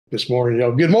this morning,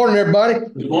 y'all. Good morning, everybody.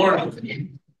 Good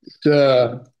morning.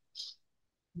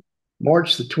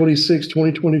 March the 26th,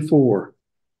 2024.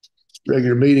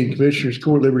 Regular meeting, Commissioners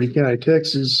Court, Liberty County,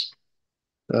 Texas.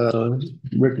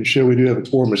 Rick and show we do have a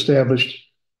quorum established.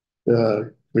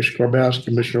 Commissioner Karbowski,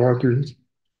 Commissioner Arthur,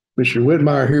 Commissioner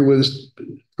Whitmire here with us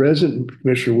present.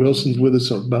 Commissioner Wilson's with us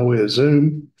by way of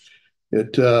Zoom. We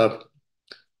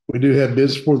do have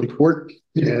business for the court.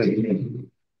 And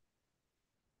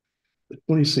the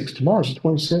 26th, tomorrow's the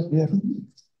 27th, yeah.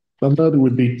 My mother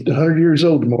would be 100 years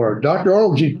old tomorrow. Dr.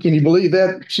 Arnold, can you believe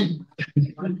that?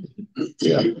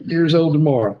 Yeah, years old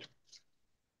tomorrow.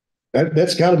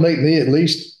 That's got to make me at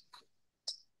least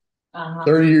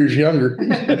 30 years younger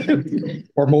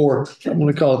or more. I'm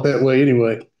going to call it that way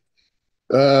anyway.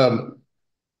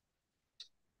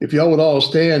 If y'all would all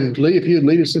stand, Lee, if you'd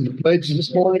lead us in the pledge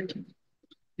this morning.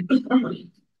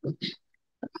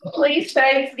 Please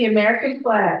face the American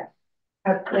flag.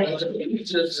 I pledge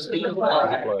allegiance to the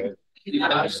flag of the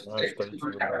United States of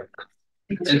America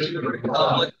and to the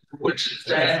republic for which it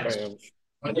stands,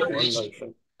 one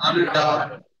nation, under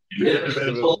God,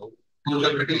 indivisible, with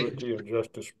liberty and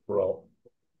justice for all.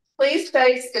 Please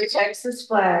face the Texas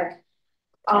flag.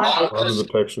 Under the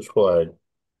Texas flag.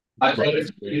 I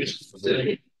pledge allegiance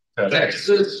to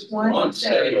Texas, one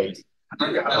state,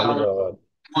 under God,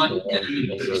 one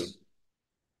indivisible.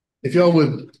 If y'all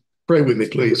would pray with me,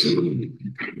 please.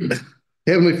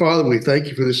 Heavenly Father, we thank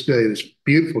you for this day, this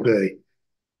beautiful day.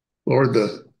 Lord,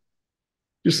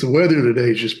 just the weather today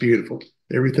is just beautiful.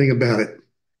 Everything about it.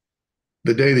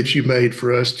 The day that you made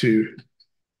for us to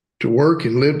work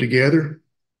and live together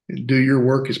and do your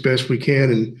work as best we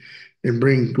can and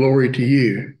bring glory to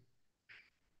you.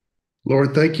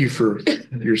 Lord, thank you for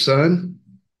your son.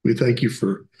 We thank you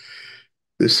for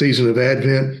this season of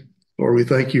Advent. Lord, we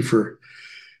thank you for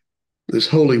this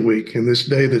Holy Week and this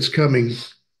day that's coming,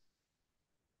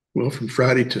 well, from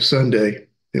Friday to Sunday.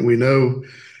 And we know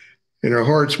in our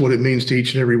hearts what it means to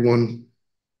each and every one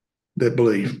that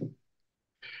believe.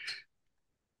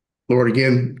 Lord,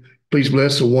 again, please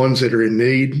bless the ones that are in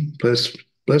need. Bless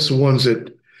the ones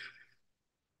that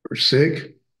are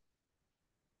sick.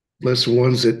 Bless the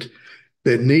ones that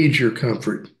need your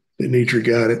comfort, that need your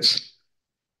guidance,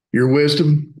 your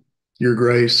wisdom, your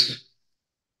grace.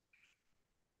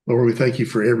 Lord, we thank you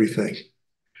for everything,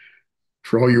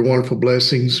 for all your wonderful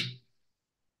blessings.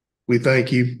 We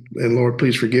thank you. And Lord,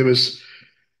 please forgive us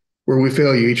where we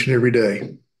fail you each and every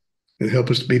day and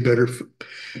help us to be better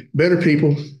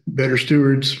people, better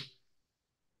stewards,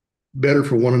 better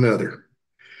for one another.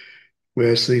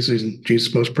 We ask these in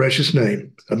Jesus' most precious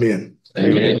name. Amen.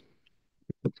 Amen.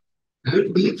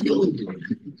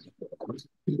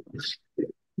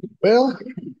 Well,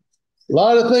 a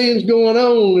lot of things going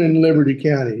on in Liberty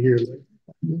County here.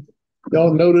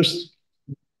 Y'all noticed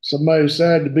somebody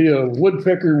decided to be a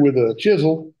woodpecker with a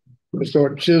chisel and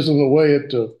start chiseling away at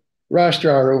the rice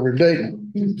dryer over in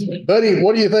Dayton. Buddy,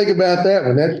 what do you think about that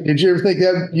one? Did you ever think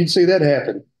that you'd see that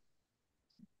happen?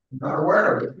 Not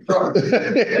aware of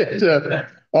it.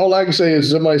 All I can say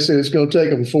is somebody said it's going to take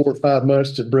them 4 or 5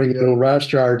 months to bring that old rice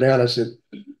dryer down. I said,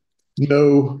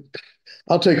 no,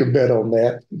 I'll take a bet on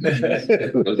that.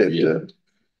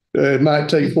 It might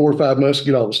take 4 or 5 months to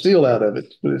get all the steel out of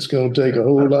it, but it's going to take a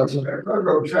whole lot.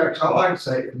 Railroad tracks, all I can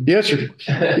say. Yes, sir.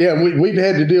 Yeah, we've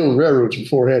had to deal with railroads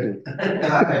before, hadn't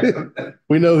we?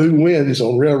 We know who wins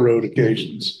on railroad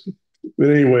occasions.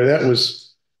 But anyway, that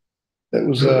was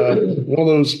one of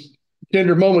those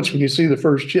tender moments when you see the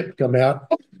first chip come out.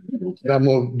 And I'm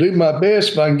going to do my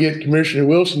best if I can get Commissioner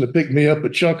Wilson to pick me up a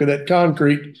chunk of that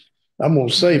concrete. I'm going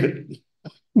to save it.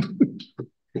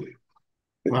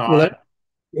 We'll have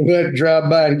to drive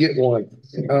by and get one.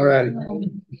 All right.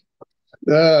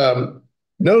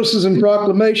 Notices and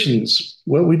proclamations.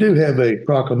 Well, we do have a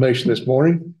proclamation this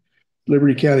morning.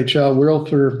 Liberty County Child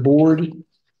Welfare Board.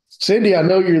 Cindy, I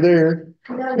know you're there.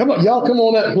 Come on, y'all come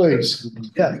on up, please.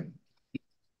 Yeah.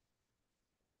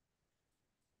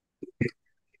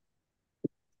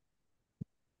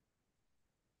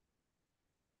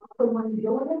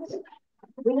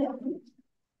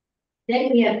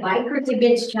 Then we have bikers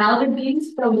against child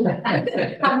abuse. So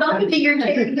I'm not going to be your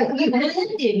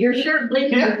your shirt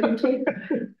blended.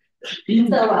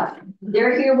 So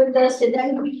they're here with us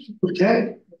today.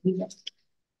 Okay.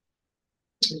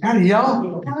 Howdy,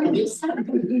 y'all.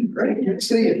 Great to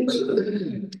see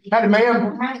you. Howdy,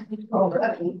 ma'am. All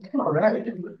right.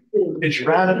 Did you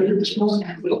ride up here this morning?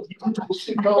 We're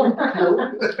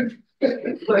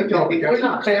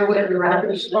not fair weather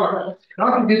riders.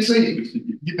 Good to see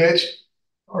you. You bet.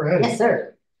 All right. Yes,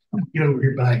 sir. Get over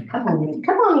here, bye. Come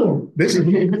on This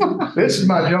is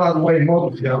my John Wayne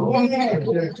Mobile. in. Yeah, yeah.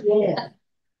 It's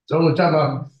the only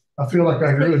time I feel like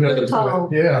I grew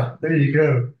up. Yeah, there you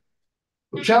go.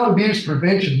 The Child Abuse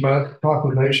Prevention Month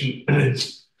proclamation,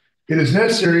 it is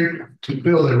necessary to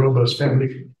build a robust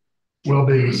family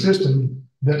well-being system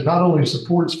that not only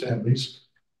supports families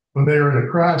when they are in a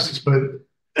crisis, but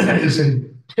is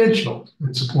intentional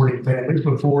in supporting families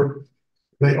before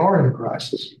they are in a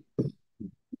crisis.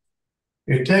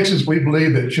 In Texas, we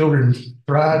believe that children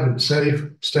thrive in safe,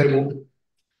 stable,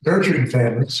 nurturing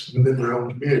families within their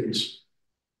own communities.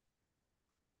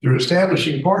 Through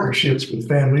establishing partnerships with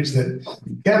families that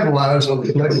capitalize on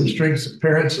the collective strengths of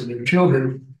parents and their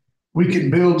children, we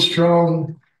can build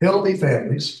strong, healthy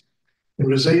families and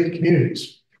resilient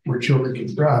communities where children can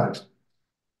thrive.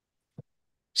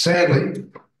 Sadly,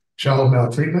 child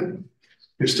maltreatment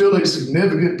is still a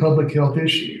significant public health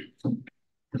issue.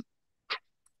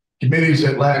 Communities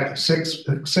that lack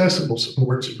accessible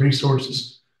supports and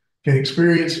resources can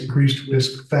experience increased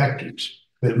risk factors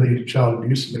that lead to child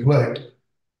abuse and neglect.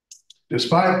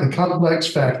 Despite the complex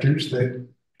factors that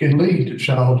can lead to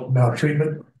child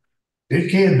maltreatment, it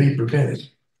can be prevented.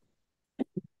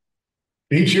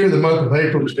 Each year, the month of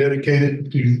April is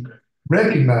dedicated to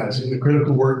recognizing the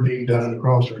critical work being done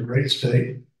across our great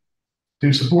state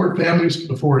to support families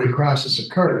before a crisis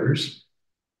occurs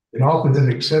and offer them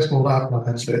accessible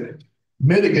lifelines that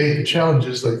mitigate the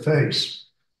challenges they face.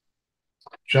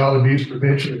 Child abuse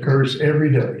prevention occurs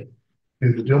every day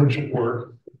through the diligent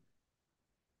work,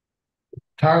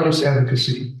 tireless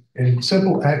advocacy, and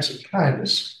simple acts of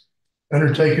kindness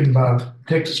undertaken by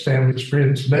Texas families,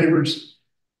 friends, neighbors,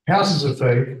 houses of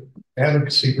faith,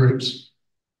 advocacy groups,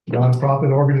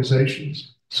 nonprofit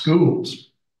organizations, schools,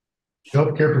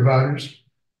 healthcare providers,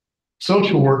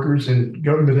 social workers, and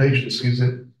government agencies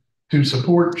that to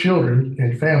support children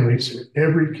and families in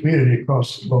every community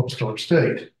across the Lone Star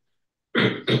State.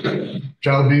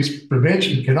 Child abuse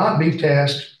prevention cannot be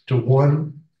tasked to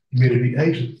one community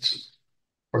agency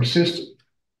or system.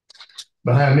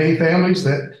 Behind many families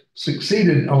that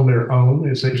succeeded on their own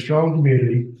is a strong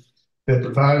community that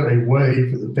provided a way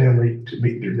for the family to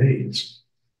meet their needs.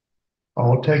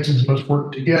 All Texans must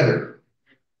work together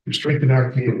to strengthen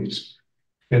our communities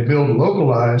and build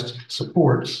localized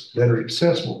supports that are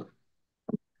accessible,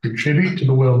 contribute to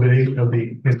the well-being of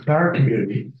the entire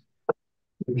community,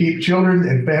 to keep children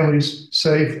and families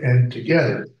safe and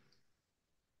together.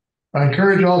 I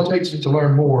encourage all Texans to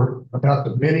learn more about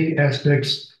the many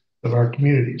aspects of our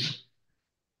communities,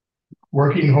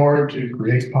 working hard to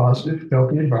create positive,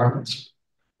 healthy environments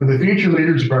for the future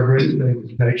leaders of our great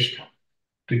nation.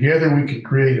 Together, we can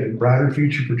create a brighter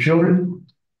future for children,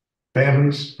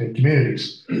 families, and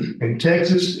communities in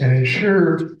Texas and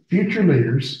ensure future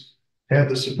leaders have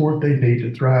the support they need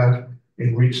to thrive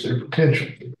and reach their potential.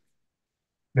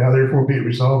 Now, therefore, be it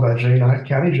resolved by Jay Knight,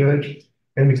 County Judge,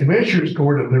 and the Commissioners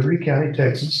Court of Liberty County,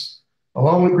 Texas,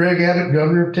 along with Greg Abbott,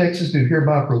 Governor of Texas, do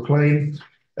hereby proclaim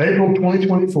April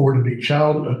 2024 to be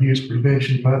Child Abuse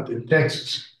Prevention Month in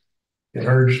Texas and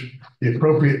urge the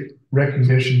appropriate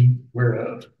recognition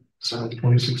whereof. Signed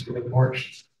 26th of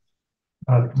March.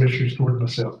 Commissioners Court and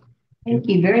myself. Thank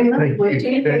you very much. Thank you. We're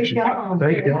doing a great Thank you. job.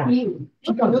 Thank you.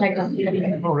 I'm gonna take off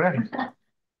the- All right.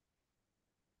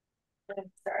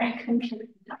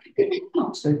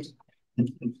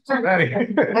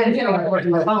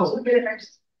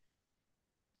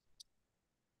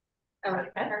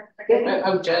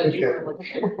 Oh, Judge, you were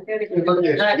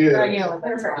looking.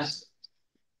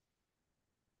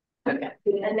 Okay.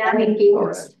 And now thank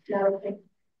you.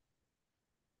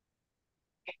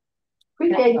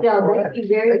 Appreciate y'all. Thank you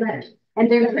very much. And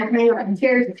there's a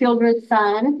Cherry Children's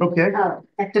sign Okay.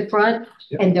 at the front,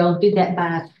 and they'll do that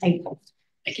by April.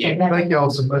 Thank you all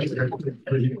so much. Yep.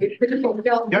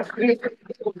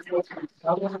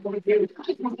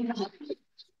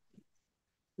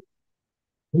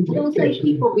 Don't say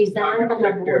people resign from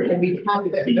the board and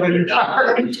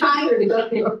retire. I'm tired of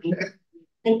going.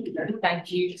 Thank you.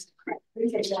 Thank you.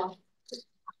 Appreciate y'all.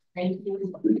 Thank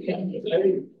you.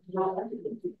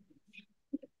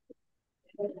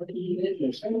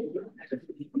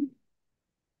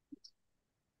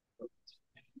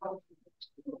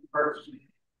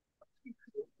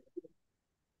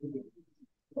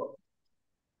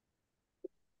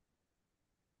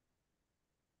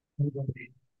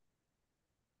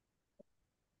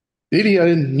 Dee, I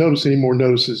didn't notice any more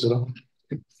notices at all.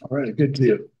 All right, good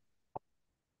deal.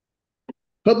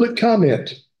 Public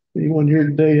comment. Anyone here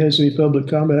today has any public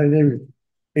comment? I never,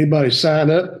 anybody sign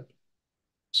up?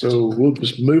 So we'll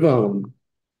just move on.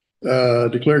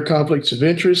 Declare conflicts of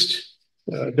interest.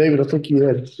 David, I think you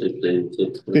had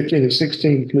 15 and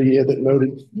 16, please, you had that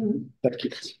noted. Thank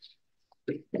you.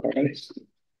 All right.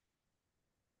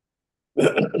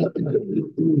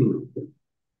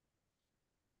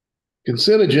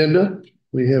 Consent agenda.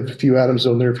 We have a few items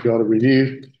on there for y'all to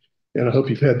review. And I hope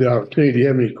you've had the opportunity. Do you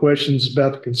have any questions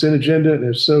about the consent agenda? And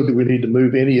if so, do we need to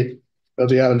move any of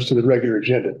the items to the regular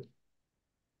agenda?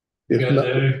 If not,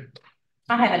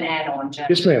 I have an add-on, Judge.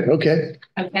 yes, ma'am. Okay.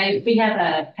 Okay, we have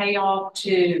a payoff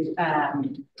to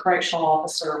correctional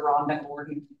officer Rhonda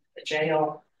Gordon, the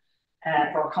jail,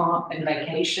 for comp and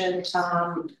vacation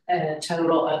time, a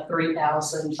total of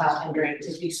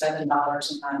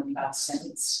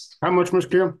 $3,557.95. How much, Ms.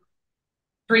 Kim?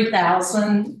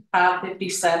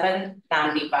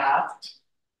 $3,557.95.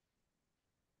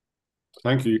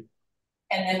 Thank you.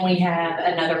 And then we have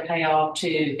another payoff to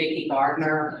Vicki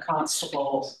Gardner,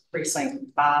 Constable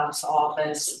Precinct 5's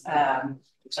office, to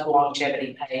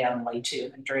longevity pay only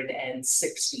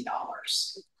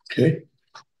 $260. Okay.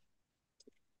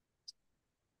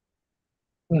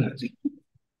 All right.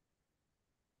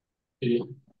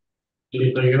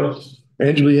 Anything else?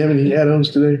 Angela, you have any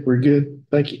add-ons today? We're good.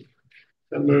 Thank you.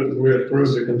 I move that we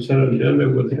approve the consent agenda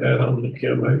with the add-on that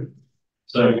Kim made.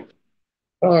 Second.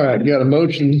 All right, got a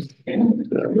motion.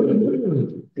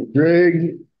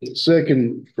 Greg,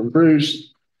 second from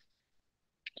Bruce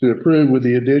to approve with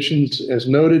the additions as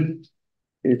noted.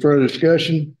 Any further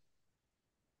discussion?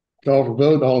 Call for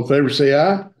vote. All in favor, say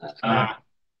aye. Aye.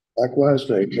 Likewise,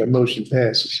 nay. That motion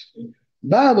passes.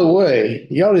 By the way,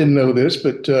 y'all didn't know this,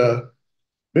 but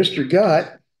Mr.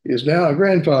 Gott is now a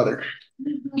grandfather.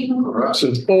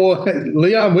 So, boy,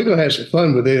 Leon, we're gonna have some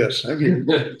fun with this. I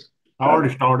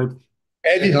already started.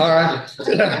 Have you? All right.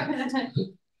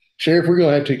 Sheriff, we're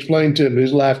gonna have to explain to him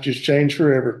his life just changed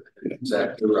forever.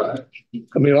 Exactly right.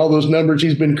 I mean, all those numbers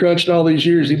he's been crunching all these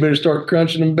years, he better start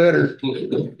crunching them better.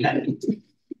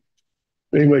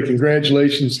 Anyway,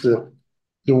 congratulations to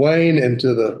Dwayne and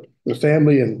to the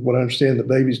family, and what I understand, the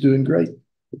baby's doing great.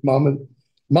 Mama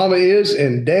is,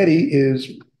 and daddy is,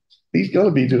 he's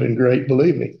gonna be doing great,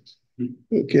 believe me.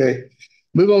 Okay,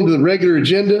 move on to the regular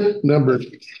agenda, number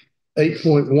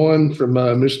 8.1 from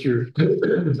Mr.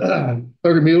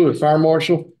 Mueller, Fire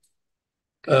Marshal.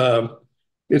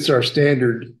 It's our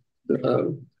standard,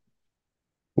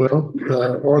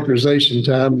 authorization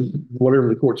time, whatever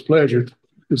the court's pleasure.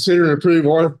 Consider and approve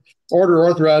order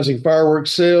authorizing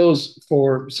fireworks sales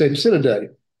for St. Cena Day,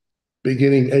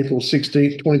 beginning April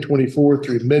 16th, 2024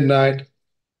 through midnight,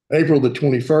 April the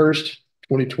 21st,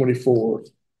 2024.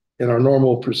 And our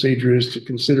normal procedure is to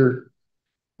consider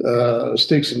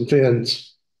sticks and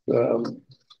fins. I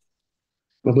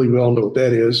believe we all know what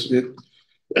that is.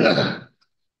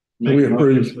 We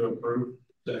approve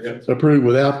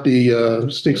without the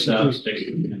sticks and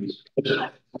fins.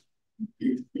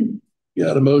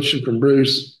 Got a motion from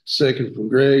Bruce, second from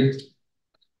Greg.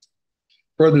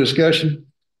 Further discussion?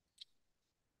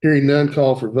 Hearing none,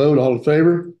 call for vote. All in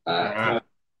favor? Aye.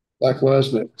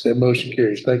 Likewise, that motion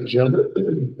carries. Thank you,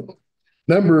 gentlemen.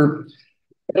 Number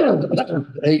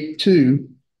 8.2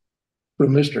 from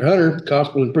Mr. Hunter,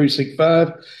 Constable in Precinct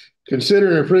 5.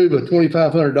 Consider and approve a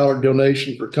 $2,500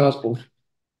 donation for Constable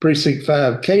Precinct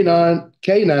 5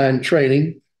 K9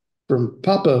 training from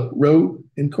Papa Road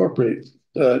Incorporated.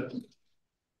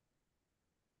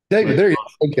 David, there you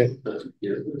go. Okay.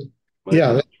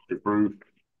 Yeah. Approved.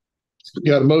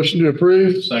 Got a motion to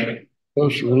approve? Second.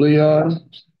 Motion from Leon,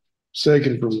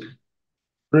 second from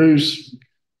Bruce.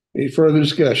 Any further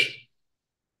discussion?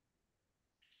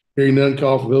 Hearing none,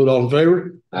 call for vote. All in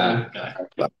favor? Aye.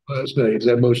 Likewise, nays.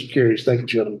 That motion carries. Thank you,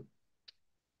 gentlemen.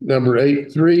 Number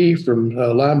 8.3 from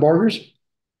Linebargers.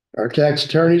 Our tax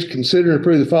attorneys consider and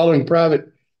approve the following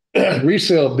private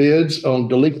resale bids on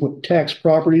delinquent tax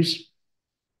properties.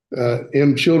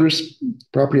 M. Childress,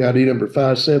 property ID number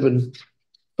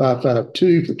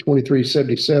 57552 for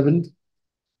 $2,377.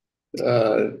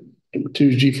 Number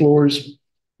 2 G Floors,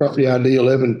 property ID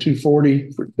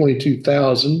 11240 for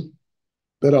 $22,000.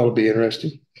 That ought to be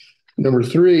interesting. Number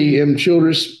 3 M.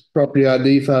 Childress, property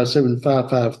ID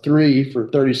 57553 for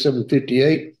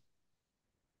 $37.58.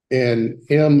 And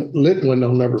M. Litwin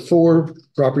on number 4,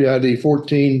 property ID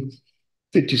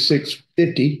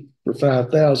 145650 for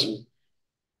 $5,000.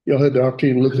 Y'all had the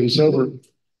opportunity to look these over.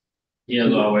 Yeah,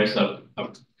 as always, I've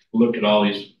looked at all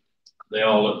these. They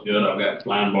all look good. I've got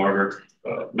Linebarger,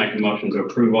 make a motion to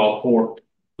approve all 4.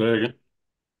 Second.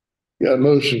 Got a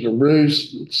motion from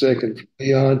Bruce, second from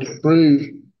Leon to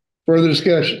approve. Further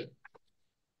discussion?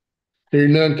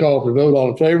 Hearing none, call for vote.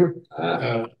 All in favor?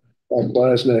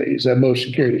 Likewise, nays. That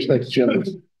motion carries. Thank you,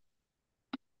 gentlemen.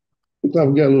 Thought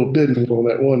we got a little business on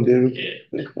that one, didn't we?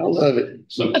 Yeah, I love it.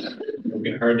 so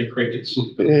we heard the crickets.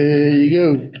 There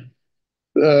you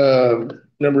go.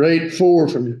 Number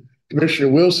 8.4 from Commissioner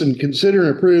Wilson, consider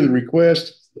and approve the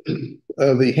request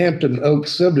of the Hampton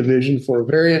Oaks subdivision for a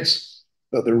variance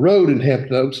of the road in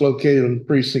Hampton Oaks located on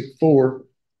precinct 4.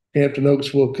 Hampton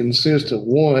Oaks will consist of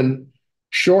one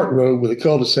short road with a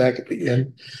cul-de-sac at the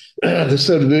end. The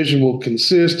subdivision will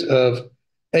consist of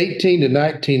 18 to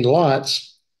 19 lots.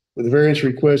 The variance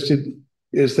requested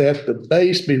is that the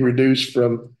base be reduced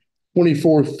from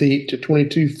 24 feet to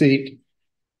 22 feet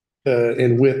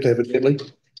in width, evidently,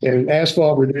 and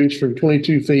asphalt reduced from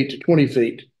 22 feet to 20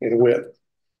 feet in width.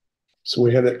 So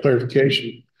we have that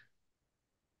clarification.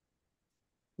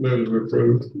 Move to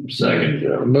approve.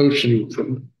 Second. Motion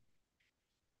from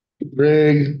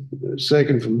Greg,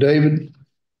 second from David.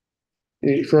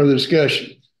 Any further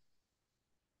discussion?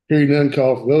 Hearing none,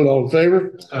 call for vote. All in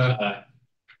favor?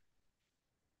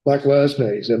 Likewise,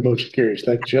 nays. That motion carries.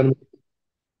 Thank you, gentlemen.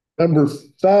 Number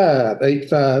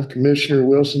 8.5, Commissioner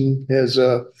Wilson has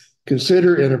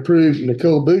considered and approved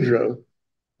Nicole Boudreau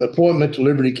appointment to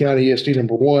Liberty County ESD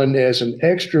number 1 as an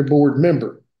extra board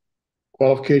member.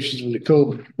 Qualifications of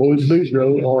Nicole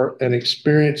Boudreau are an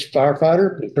experienced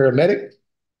firefighter and paramedic.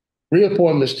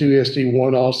 Reappointments to ESD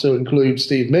 1 also include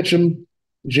Steve Mitchum,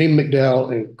 Gene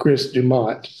McDowell, and Chris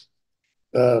Dumont.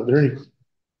 There any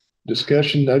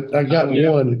discussion? I got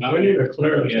one. We need to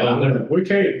clarify that. We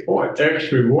can't appoint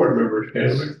extra board members,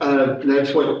 can we?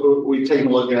 That's what we take a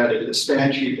look at it. The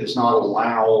statute does not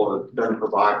allow or doesn't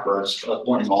provide for us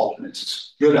appointing alternates.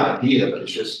 It's a good idea, but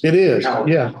it's just. It is, how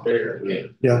it's yeah. not there.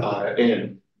 Yeah.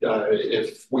 And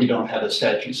if we don't have a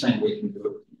statute saying we can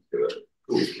do it,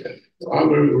 we do it. I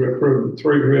move we approve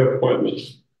 3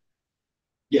 reappointments.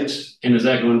 Yes. And is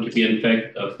that going to be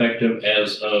effective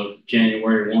as of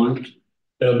January 1?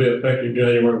 They'll be effective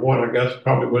January 1, I guess,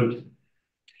 probably when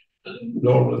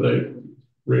normally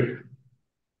they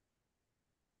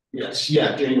Yes.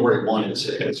 Yeah. January 1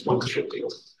 is when it should be.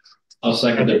 I'll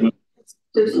second that.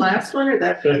 This last one or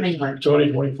that coming one?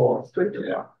 2024.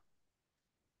 Yeah.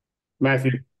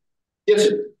 Matthew, Yes,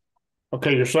 sir.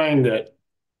 okay, you're saying that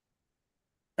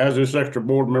as this extra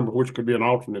board member, which could be an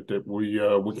alternate, that we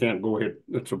can't go ahead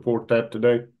and support that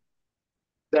today?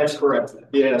 That's correct.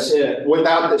 Yes,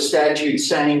 without the statute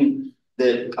saying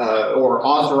that or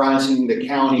authorizing the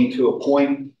county to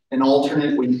appoint an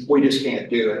alternate, we just can't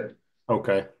do it.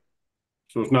 Okay.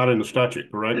 So it's not in the statute,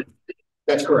 correct?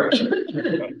 That's correct.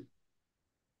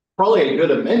 Probably a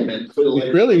good amendment for the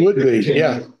It really would be,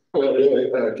 yeah.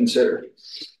 Consider.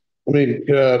 I mean,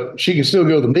 she can still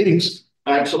go to the meetings.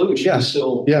 Absolutely. She can Yeah.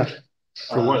 still. Yeah.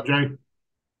 For what, Jane?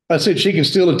 I said she can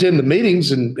still attend the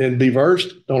meetings and be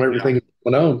versed on everything that's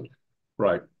going on.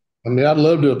 Right. I mean, I'd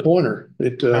love to appoint her.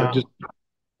 It just,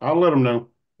 I'll let them know.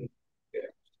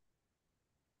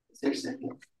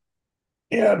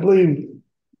 yeah, I believe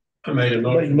I made a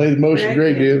motion. made the motion,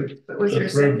 Greg did, What was your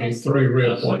Approve second? the 3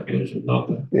 reappointments and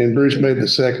nothing. and Bruce made the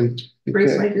second.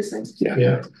 Bruce Okay. made the second.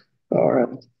 Yeah. All right.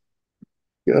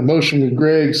 Got a motion with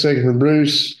Greg, second from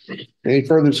Bruce. Any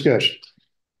further discussion?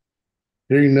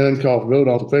 Hearing none, call for vote.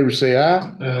 All in favor, say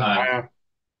aye.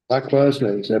 Likewise,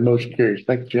 nays. That motion carries.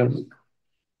 Thank you, gentlemen.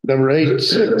 Number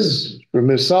 8.6 from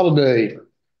Ms. Soliday.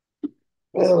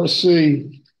 Well, let's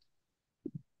see.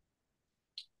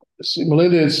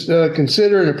 Melinda is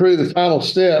consider and approve the final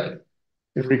step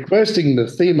in requesting the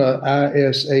FEMA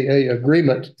ISAA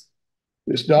agreement.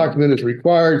 This document is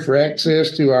required for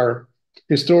access to our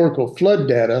historical flood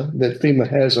data that FEMA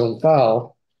has on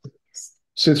file.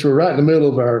 Since we're right in the middle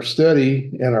of our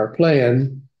study and our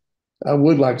plan, I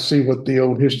would like to see what the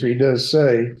old history does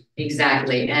say.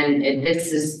 Exactly, and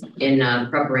this is in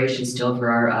preparation still for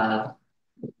our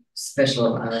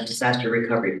special disaster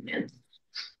recovery plan,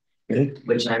 Okay.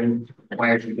 which I'm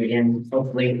required to begin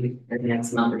hopefully in the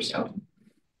next month or so.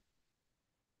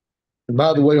 And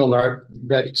by the way, on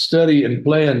that study and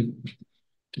plan,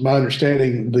 to my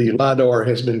understanding, the LIDAR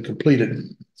has been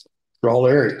completed for all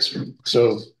areas.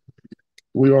 So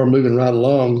we are moving right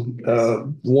along.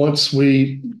 Once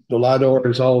the LIDAR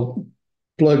is all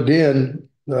plugged in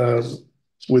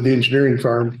with the engineering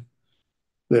firm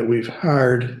that we've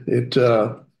hired,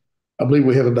 I believe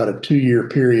we have about a 2-year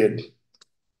period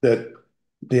that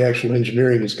the actual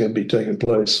engineering is going to be taking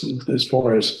place as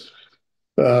far as,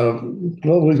 we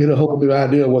get a whole new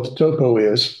idea of what the topo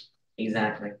is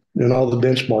Exactly. and all the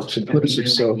benchmarks inclusive.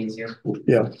 So, Easier.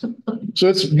 yeah. So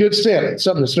it's a good step. It's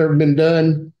something that's never been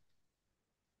done.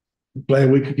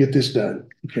 Glad we could get this done.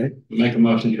 Okay. Make a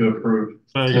motion to approve.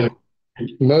 Second.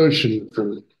 Motion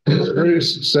from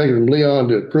Bruce, second from Leon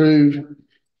to approve.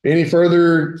 Any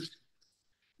further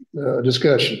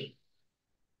Discussion.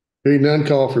 Hearing none,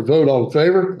 call for vote. All in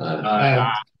favor?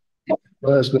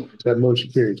 That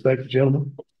motion carries. Thank you,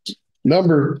 gentlemen.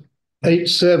 Number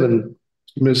 8.7,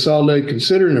 Ms. Salde,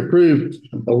 consider and approve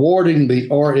awarding the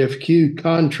RFQ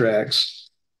contracts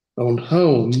on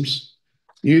homes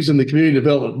using the Community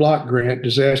Development Block Grant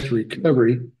Disaster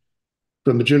Recovery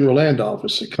from the General Land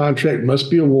Office. The contract must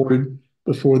be awarded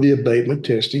before the abatement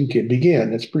testing can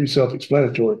begin. That's pretty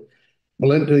self-explanatory.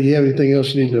 Melinda, do you have anything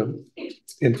else you need to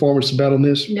inform us about on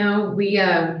this? No, we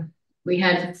had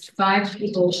 5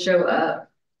 people show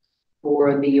up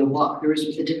for the walkthroughs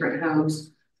with the different homes,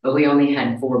 but we only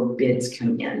had 4 bids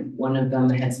come in. One of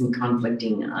them had some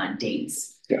conflicting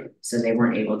dates. Yeah. So they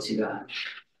weren't able to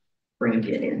bring a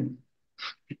bid in.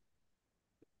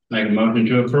 Make a motion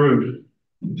to approve.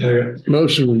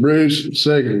 Motion from Bruce,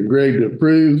 second from Greg to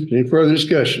approve. Any further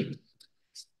discussion?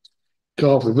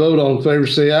 Call for vote. All in favor,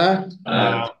 say aye.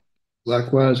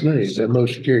 Likewise, nay. That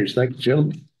motion carries. Thank you,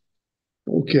 gentlemen.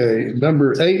 Okay,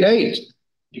 number 8.8.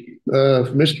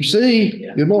 Mr. C.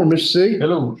 Yeah. Good morning, Mr. C.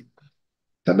 Hello.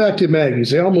 How about them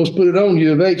Aggies? They almost put it on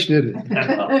U of H, didn't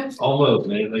they? Almost,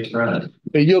 man. They tried.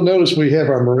 And you'll notice we have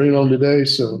our maroon on today,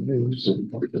 so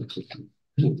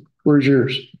where's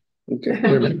yours? Okay.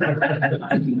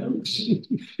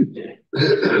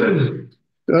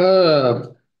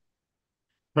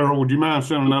 Harold, would you mind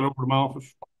sending that over to my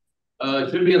office?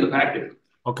 It should be in the packet.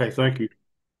 Okay, thank you.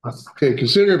 Okay,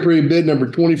 consider approving bid number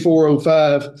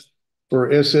 2405 for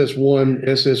SS1,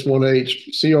 SS1H,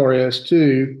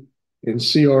 CRS2, and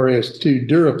CRS2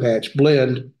 Durapatch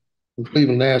blend from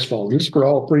Cleveland Asphalt. This is for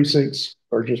all precincts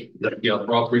or just? Yeah,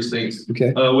 for all precincts.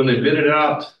 Okay. When they bid it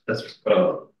out, that's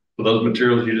for those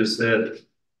materials you just said,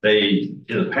 they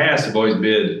in the past have always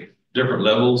bid different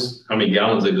levels, how many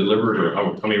gallons they delivered or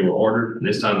how many were ordered. And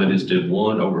this time they just did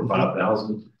one over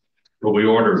 5,000. But we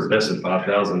ordered less than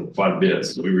 5,000 quite a bit.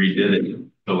 So we redid it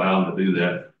to allow them to do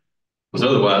that. Because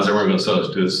otherwise they weren't going to sell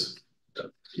it to us.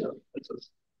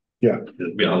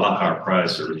 It'd be a lot higher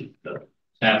price or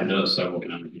Happened to us several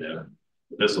times. yeah.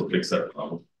 This will fix that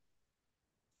problem.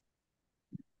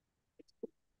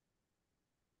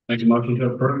 Make a motion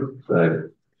to approve.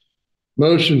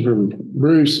 Motion from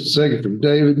Bruce, second from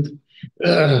David.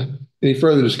 Any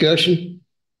further discussion?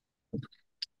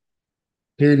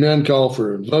 Hearing none, call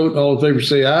for a vote. All in favor,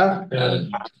 say aye.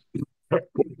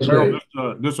 Harold,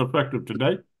 this effective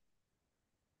today?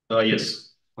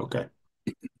 Yes. Okay.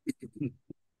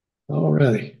 All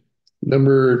righty.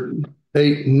 Number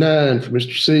 8 and 9 for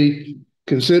Mr. C.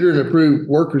 Consider and approve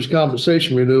workers'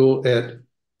 compensation renewal at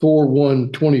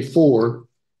 4/1/24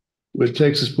 with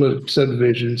Texas Political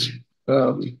Subdivisions.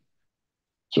 So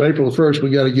April the 1st, we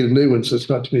got to get a new one, so it's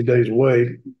not too many days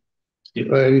away.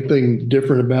 Yeah. Anything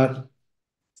different about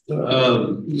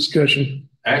discussion?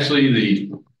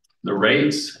 Actually, the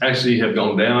rates actually have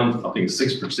gone down. I think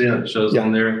 6% shows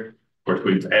on there. Of course,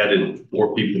 we've added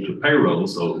more people to payroll,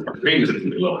 so our premiums are going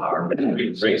to be a little higher, but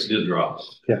the rates did drop.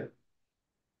 Yeah.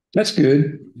 That's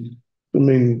good. I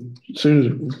mean, as soon as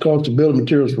the cost of building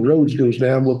materials for roads goes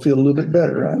down, we'll feel a little bit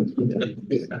better, right?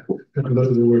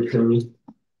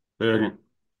 Second.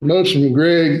 Motion from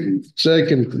Greg,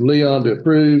 second from Leon to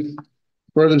approve.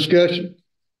 Further discussion?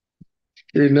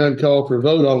 Hearing none, call for a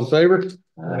vote. All in favor?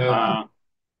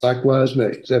 Likewise,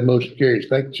 nay. That motion carries.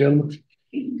 Thank you, gentlemen.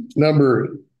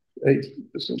 Number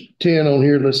 10 on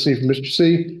here. Let's see from Mr.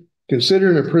 C. Consider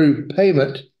and approve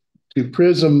payment to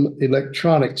Prism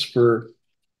Electronics for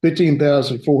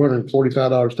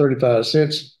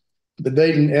 $15,445.35. The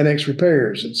Dayton Annex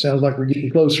repairs. It sounds like we're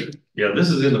getting closer. Yeah, this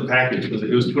is in the package because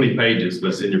it was 20 pages, but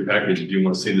it's in your package if you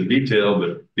want to see the detail.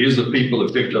 But these are the people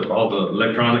that picked up all the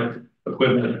electronic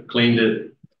equipment, cleaned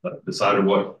it, decided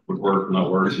what would work,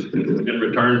 not work. It's been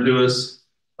returned to us.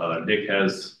 Dick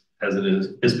has it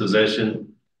in his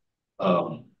possession.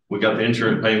 We got the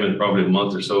insurance payment probably a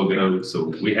month or so ago,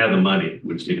 so we have the money.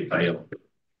 We just need to pay them.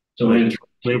 So We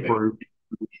approve.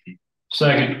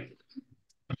 second.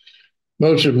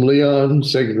 Motion from Leon,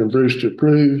 second from Bruce to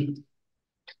approve.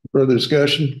 Further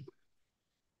discussion?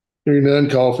 Hearing none,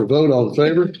 call for vote. All in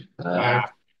favor?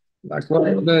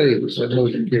 Likewise, nays. That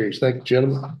motion carries. Thank you,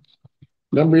 gentlemen.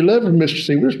 Number 11, Mr.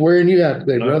 C. We're just wearing you out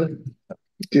today, brother.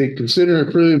 Okay, consider and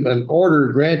approve an order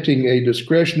granting a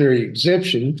discretionary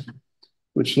exemption,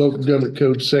 which local government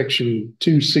code section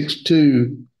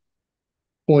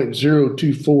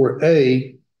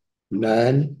 262.024A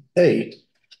 9A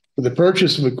for the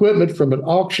purchase of equipment from an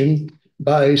auction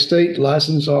by a state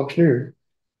licensed auctioneer.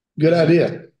 Good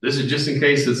idea. This is just in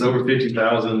case it's over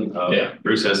 50,000. Yeah.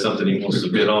 Bruce has something he wants to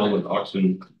bid on with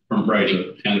auction. From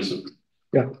Brady Henderson.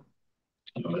 Yeah.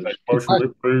 Motion to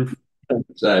approve.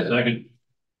 Second.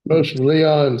 Motion from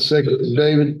Leon, second from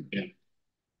David. Yeah.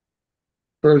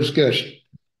 Further discussion.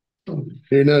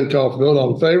 Hearing none, call for vote.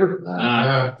 All in favor?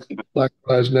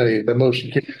 Likewise, nay. That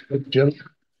motion carries, gentlemen.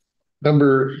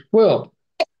 Number 12,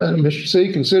 Mr.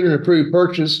 C, consider and approve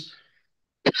purchase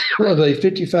of a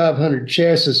 5,500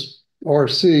 chassis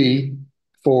RC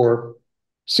for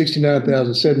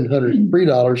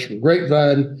 $69,703 from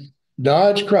Grapevine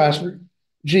Dodge Chrysler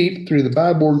Jeep through the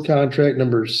buy board contract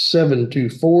number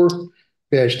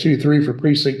 724-23 for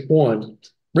precinct 1.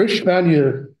 Rich, found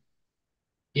you.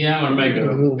 Yeah, I'm gonna make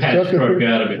a patch truck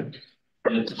out of it.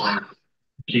 It's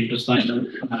cheapest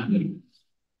thing.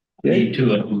 I need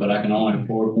two of them, but I can only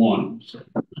afford one. So.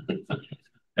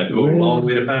 Have to go a long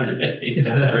way to find it.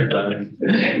 That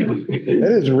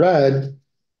is a ride.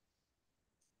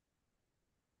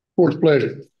 Court's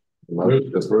pleasure.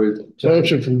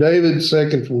 Motion from David,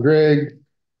 second from Greg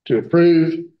to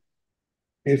approve.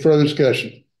 Any further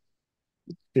discussion?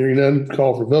 Hearing none,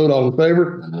 call for vote. All in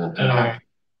favor?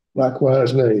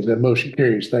 Likewise, nays. That motion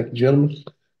carries. Thank you, gentlemen.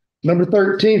 Number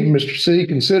 13, from Mr. C,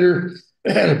 consider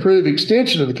and approve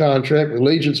extension of the contract with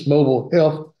Allegiance Mobile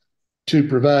Health to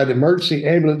provide emergency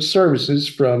ambulance services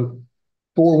from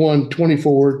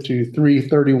 4/1/24 to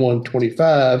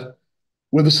 3/31/25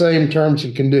 with the same terms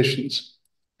and conditions.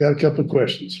 Got a couple of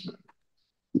questions.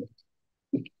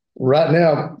 Right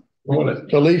now,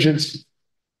 Allegiance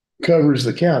covers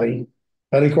the county,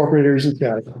 unincorporated areas of the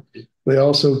county. They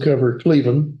also cover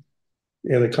Cleveland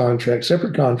in a contract,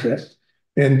 separate contract,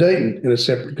 and Dayton in a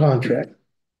separate contract.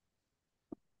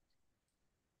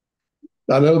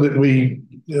 I know that we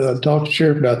talked to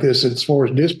Sheriff about this as far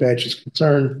as dispatch is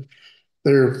concerned.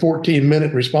 They're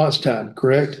 14-minute response time,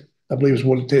 correct? I believe is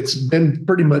what it's been,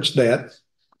 pretty much that.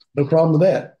 No problem with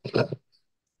that.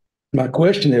 My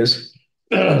question is,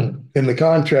 in the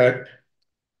contract,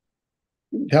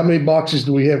 how many boxes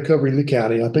do we have covering the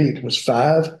county? I think it was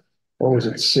 5, or was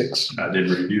it 6? I did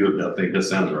review it. I think that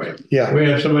sounds right. Yeah. We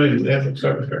have somebody in the ethics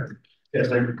secretary. Yes,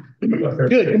 sir.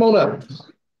 Good. Come on up.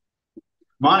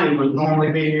 Monty would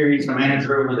normally be here. He's the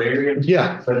manager over the area.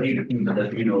 Yeah. But he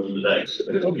knows today.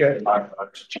 Okay.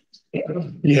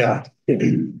 Yeah.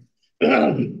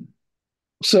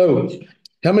 So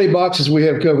how many boxes we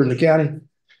have covered in the county?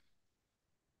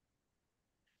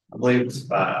 I believe it's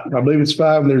 5. I believe it's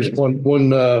 5, and there's one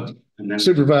And then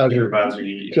supervisor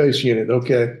unit. case unit.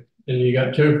 Okay. And you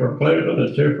got 2 for Cleveland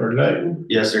and 2 for Dayton.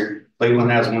 Yes, sir.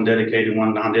 Cleveland has one dedicated,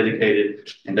 one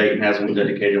non-dedicated, and Dayton has one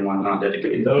dedicated, one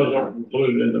non-dedicated. Those aren't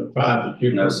included in the 5 that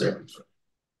you. No, sir.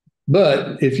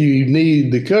 But if you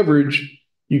need the coverage,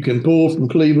 you can pull from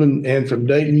Cleveland and from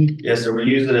Dayton. Yes, sir. We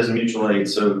use it as a mutual aid.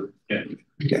 So,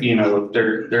 you know,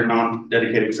 they're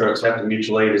non-dedicated trucks have to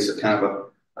mutual aid. It's a kind of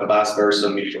a vice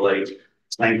versa mutual aid.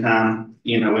 Same time,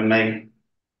 you know, we may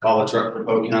call a truck for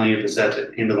Polk County if it's at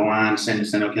the end of the line, San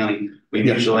Jacinto County. We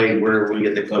mutual aid where we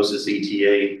get the closest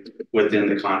ETA within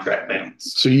the contract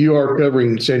balance. So you are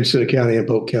covering San Jacinto County and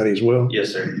Polk County as well?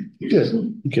 Yes, sir.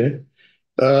 Good. Okay.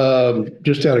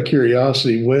 Just out of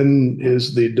curiosity, when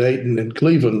is the Dayton and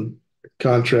Cleveland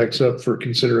contracts up for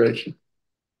consideration?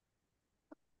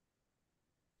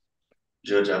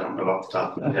 Judge, I don't know off the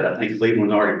top of my head. I think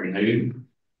Cleveland's already renewed.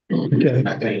 Okay.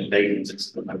 I think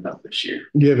Dayton's about this year.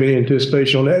 Do you have any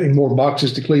anticipation on adding more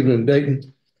boxes to Cleveland and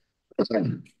Dayton?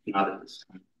 Not at this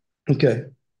time. Okay.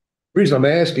 Reason I'm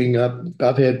asking,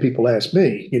 I've had people ask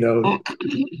me, you know,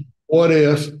 what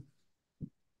if,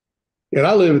 and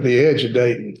I live at the edge of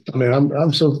Dayton. I mean,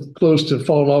 I'm so close to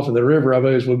falling off in the river, I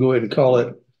may as well go ahead and call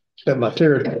it at my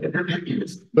territory.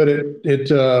 But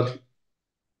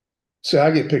so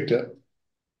I get picked up.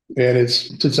 And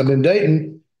it's, since I'm in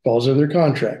Dayton, falls under their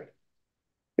contract.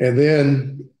 And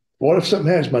then what if something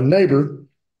happens to my neighbor,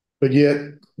 but yet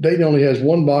Dayton only has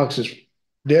one box that's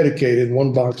dedicated,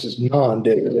 one box is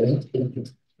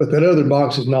non-dedicated. But that other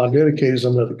box is non-dedicated is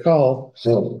another call.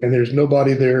 And there's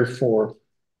nobody there for,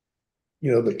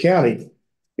 you know, the county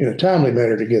in a timely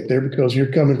manner to get there because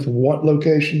you're coming from what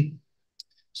location?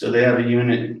 So they have a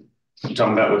unit I'm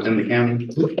talking about within the county.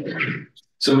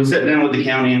 So we sat down with the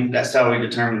county and that's how we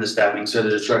determined the staffing. So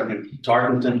there's a truck in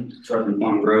Tarkenton, a truck in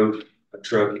Plum Grove, a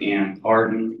truck in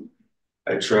Hardin,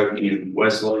 a truck in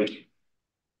Westlake,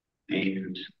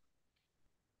 and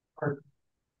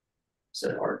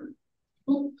said Hardin.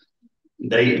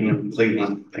 Dayton and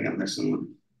Cleveland, I think I'm missing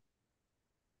one.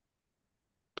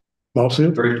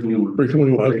 Mossville? 321.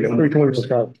 321. Okay,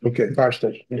 321. Okay, fire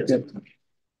station. Yes.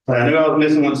 I knew I was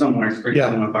missing one somewhere.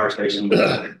 321 fire station.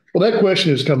 Well, that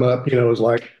question has come up, you know, is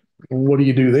like, what do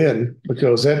you do then?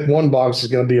 Because that one box is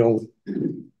going to be on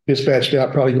dispatched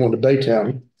out, probably going to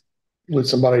Baytown with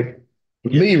somebody,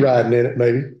 me riding in it,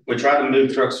 maybe. We try to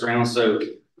move trucks around. So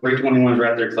 321 is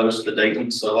right there close to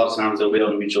Dayton, so a lot of times they'll be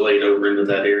able to mutual aid over into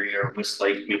that area or West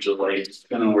Lake mutual aid,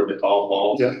 depending on where the call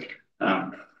falls.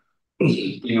 Yeah.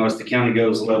 You know, as the county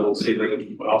goes level, see,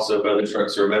 also if other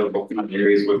trucks are available from other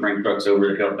areas, we bring trucks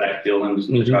over to help backfill and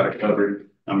to try to cover.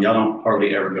 Y'all don't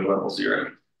hardly ever go level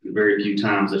 0. Very few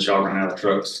times that y'all run out of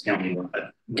trucks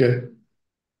countywide. Okay.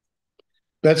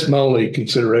 That's my only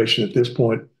consideration at this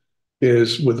point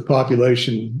is with the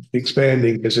population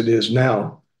expanding as it is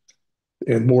now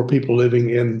and more people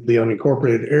living in the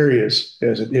unincorporated areas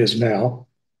as it is now.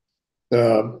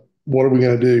 What are we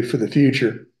going to do for the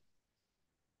future?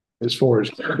 As far as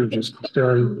coverage is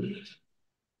concerned,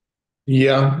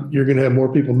 yeah, you're going to have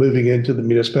more people moving into the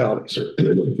municipalities.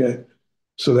 Okay.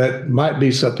 So that might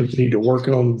be something we need to work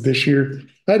on this year.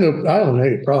 I don't have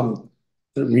any problem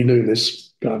renewing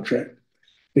this contract.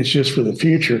 It's just for the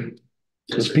future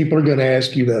because people are going to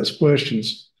ask you those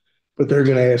questions, but they're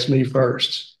going to ask me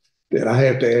first. Then I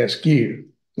have to ask you.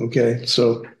 Okay.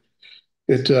 So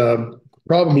it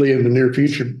probably in the near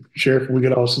future, Sheriff, we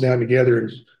could all sit down together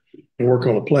and work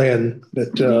on a plan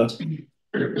that,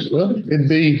 well, it'd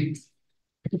be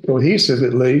cohesive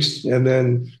at least, and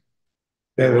then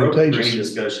advantageous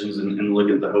Discussions and look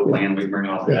at the whole plan. We bring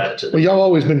all that to. Well, y'all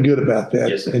always been good about that.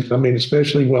 Yes, and I mean,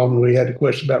 especially when we had a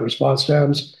question about response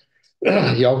times,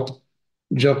 y'all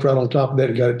jumped right on top of that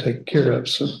and got it taken care of.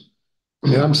 So, I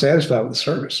mean, I'm satisfied with the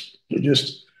service. It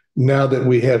just now that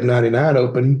we have 99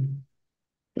 open,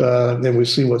 then we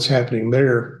see what's happening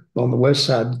there on the west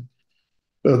side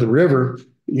of the river.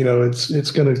 You know,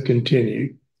 it's going to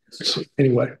continue. So,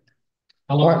 anyway.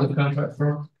 How long is the contract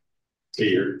for? A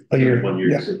year. 1 year.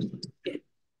 Yeah.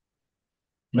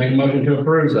 Make a motion to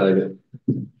approve. Second.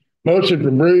 Motion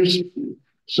from Bruce,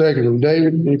 second from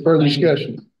David. Any further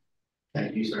discussion?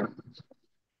 Thank you, sir.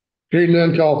 Hearing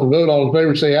none, call for vote. All in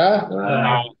favor, say aye.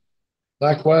 Aye.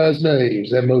 Likewise,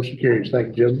 nays. That motion carries.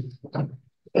 Thank you,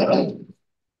 Jim.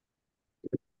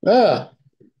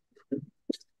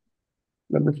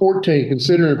 Number 14,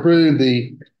 consider and approve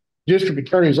the District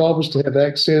Attorney's Office to have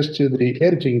access to the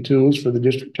editing tools for the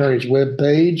District Attorney's web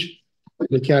page,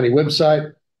 the county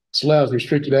website. This allows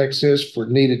restricted access for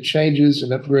needed changes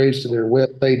and upgrades to their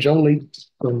web page only.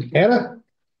 Anna,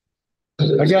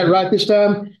 I got it right this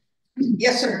time?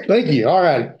 Yes, sir. Thank you. All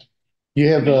right. You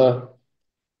have,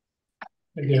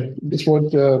 this what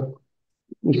was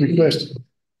requested.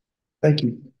 Thank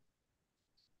you.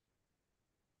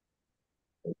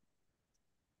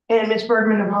 And Ms.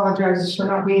 Bergman apologizes for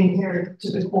not being here to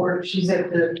the court. She's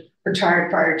at the retired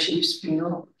fire chief's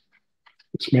funeral.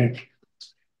 Yes, ma'am.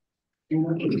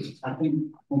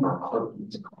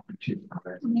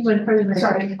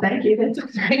 Sorry, thank you. That's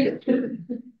great.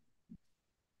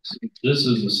 This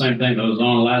is the same thing that was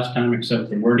on last time except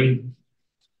the wording.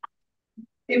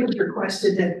 It was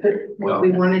requested that put what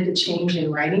we wanted to change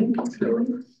in writing.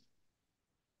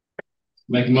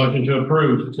 Make a motion to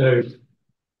approve. So.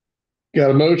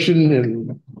 Got a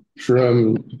motion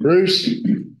from Bruce,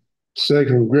 second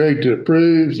from Greg to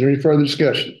approve. Is there any further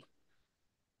discussion?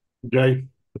 Jay?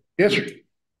 Yes, sir.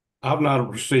 I've not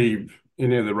received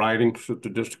any of the writings that the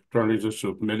district attorneys have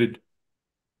submitted.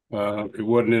 It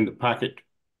wasn't in the packet.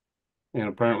 And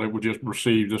apparently we just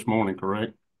received this morning,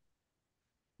 correct?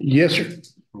 Yes, sir.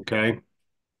 Okay.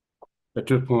 At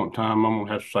this point in time, I'm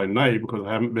gonna have to say nay because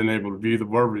I haven't been able to view the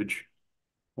verbiage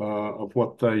of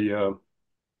what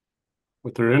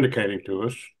they're indicating to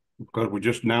us because we're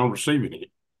just now receiving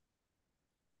it.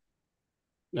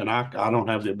 And I don't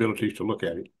have the ability to look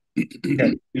at it.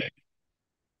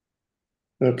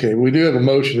 Okay, we do have a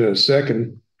motion and a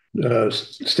second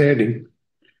standing.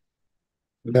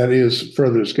 That is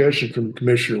further discussion from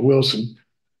Commissioner Wilson.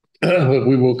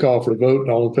 We will call for a vote.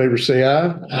 All in favor, say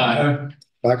aye. Aye.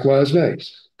 Likewise,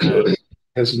 nays.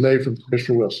 As a nay from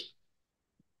Commissioner Wilson.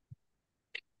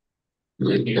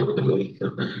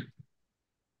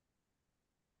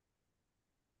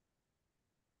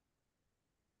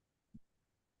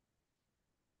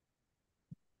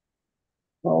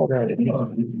 All right.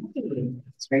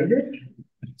 It's very good.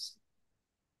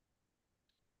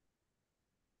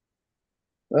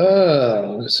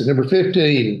 Let's see, number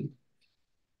 15.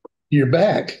 You're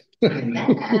back.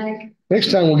 Back.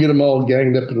 Next time we'll get them all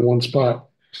ganged up in one spot.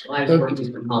 Well, I was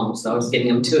working from home, so I was getting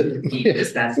them to it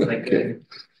as fast as I could.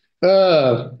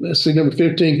 Let's see, number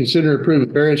 15, consider and approve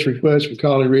a variance request from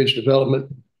Colony Ridge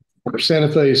Development for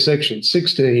Santa Fe Section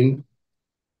 16.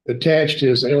 Attached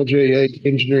is LJA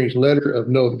Engineering's letter of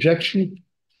no objection.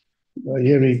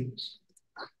 You have any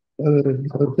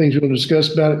other things you want to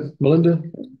discuss about it, Melinda?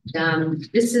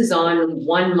 This is on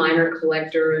one minor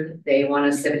collector. They want a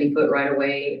 70-foot right of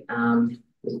way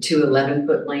with two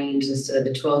 11-foot lanes instead of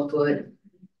the 12-foot.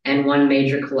 and one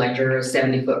major collector, a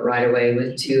 70-foot right of way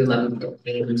with 2 11-foot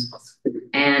beams.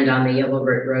 And on the Yellow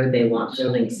Brick Road, they want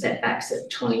building setbacks at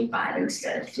 25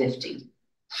 instead of 50.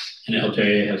 And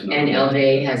LJA has no. And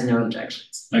LJA has no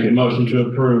objections. Make a motion to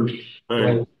approve.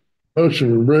 Motion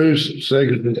from Bruce,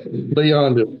 second from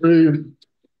Leon to approve.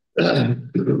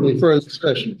 Any further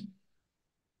discussion?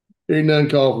 Hearing none,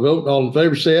 call for vote. All in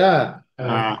favor, say aye.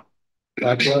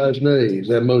 Likewise, nays.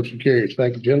 That motion carries.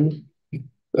 Thank you, gentlemen.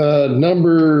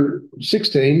 Number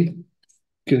 16,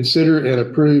 consider and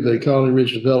approve a Colony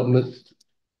Ridge development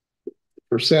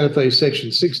for Santa Fe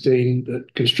Section 16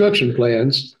 construction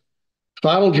plans,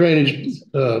 final drainage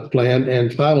plan,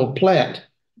 and final plat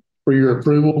for your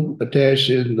approval. Attached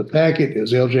in the packet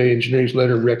is LJ Engineering's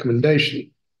letter of recommendation.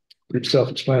 Pretty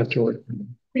self-explanatory.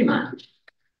 Pretty much.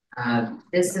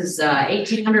 This is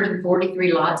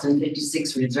 1,843 lots and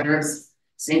 56 reserves,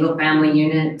 single family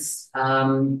units.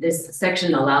 This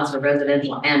section allows for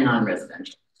residential and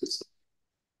non-residential.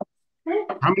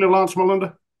 How many lots,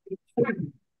 Melinda?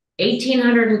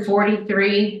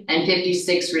 1,843 and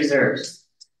 56 reserves.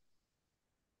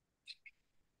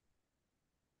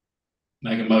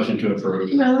 Make a motion to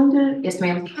approve. Melinda, Yes,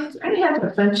 ma'am. I have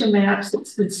a bunch of maps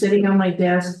that's been sitting on my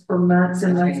desk for months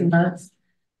and months and months.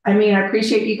 I mean, I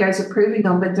appreciate you guys approving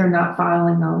them, but they're not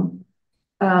filing them.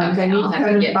 They need to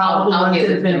kind of file the ones that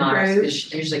have been approved.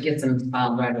 She usually gets them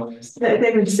filed right away.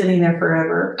 They've been sitting there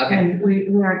forever. Okay. And we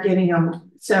aren't getting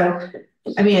them. So,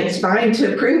 I mean, it's fine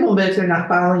to approve them, but if they're not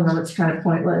filing them, it's kind of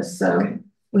pointless. So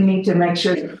we need to make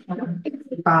sure that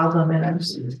we file them in a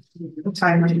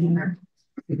timely manner.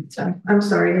 So I'm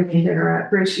sorry, I didn't interrupt.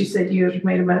 Bruce, you said you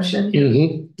made a motion?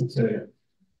 Mm-hmm.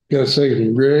 Got a second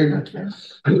from Greg.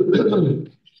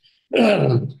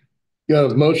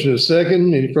 Got a motion and a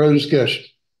second. Any further discussion?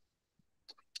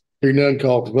 Hearing none,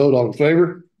 call for vote. All in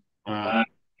favor?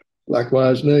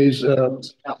 Likewise, nays.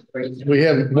 We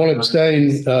have one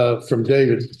abstain from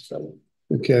David.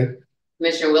 Okay.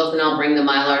 Commissioner Wilson, I'll bring the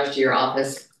Mylars to your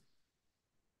office.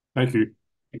 Thank you.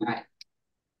 All right.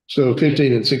 So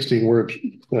 15 and 16 were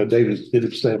David did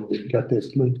abstain. Got that?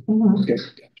 Mhm. Okay.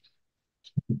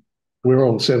 We're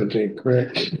on 17,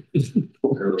 correct?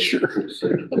 Sure.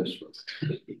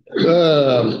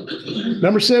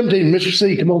 Number 17, Mr.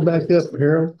 C, come on back up,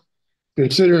 Harold.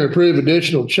 Consider and approve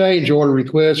additional change order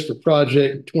request for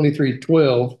project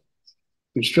 2312,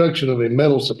 construction of a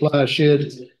metal supply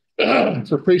shed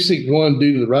for precinct 1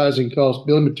 due to the rising cost of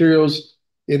building materials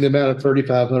in the amount of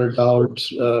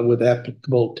 $3,500 with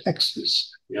applicable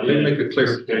taxes. Yeah, let me make a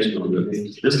clarification on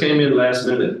this. This came in last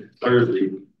minute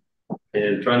Thursday,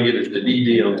 and trying to get it to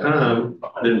DD on time,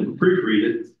 I didn't proofread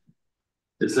it.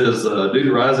 It says, due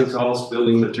to rising costs,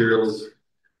 building materials,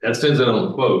 that sends it on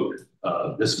the quote.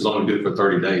 This is only good for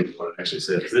 30 days, what it actually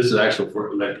says. This is actual for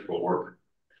electrical work,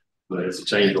 but it's a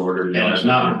change order. And it's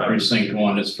not for precinct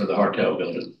 1, it's for the Hartel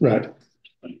building. Right.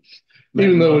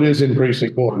 Even though it is in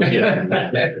precinct 1. Yeah.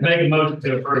 Make a motion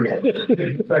to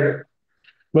approve.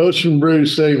 Motion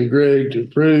Bruce, second Greg to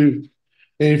approve.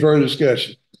 Any further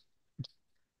discussion?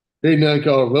 Hearing none,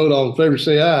 call for vote. All in favor,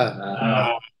 say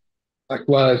aye.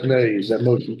 Likewise, nays. That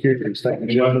motion carries. Thank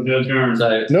you. Welcome to adjourn.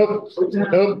 Nope.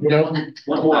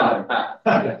 One more.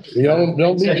 You don't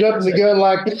be jumping the gun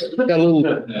like this. Got a little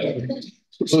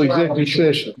executive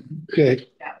session. Okay.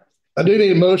 I do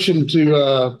need a motion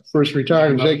to first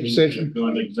retire executive session. Go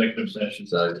into executive session.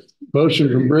 Motion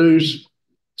from Bruce,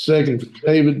 second from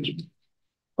David.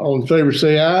 All in favor,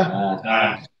 say aye.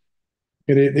 Aye.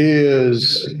 And it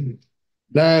is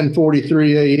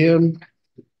 9:43 a.m.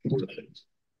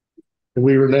 And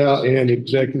we are now in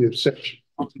executive session.